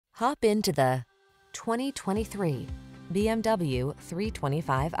Hop into the 2023 BMW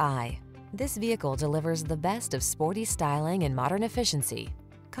 325i. This vehicle delivers the best of sporty styling and modern efficiency.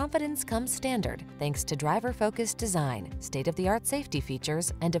 Confidence comes standard thanks to driver-focused design, state-of-the-art safety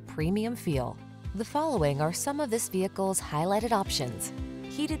features, and a premium feel. The following are some of this vehicle's highlighted options: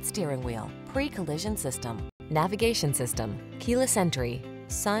 heated steering wheel, pre-collision system, navigation system, keyless entry,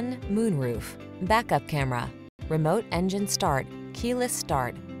 sun, moonroof, backup camera, remote engine start, keyless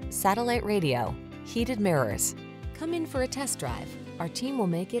start, satellite radio, heated mirrors. Come in for a test drive. Our team will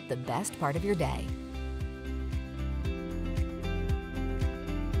make it the best part of your day.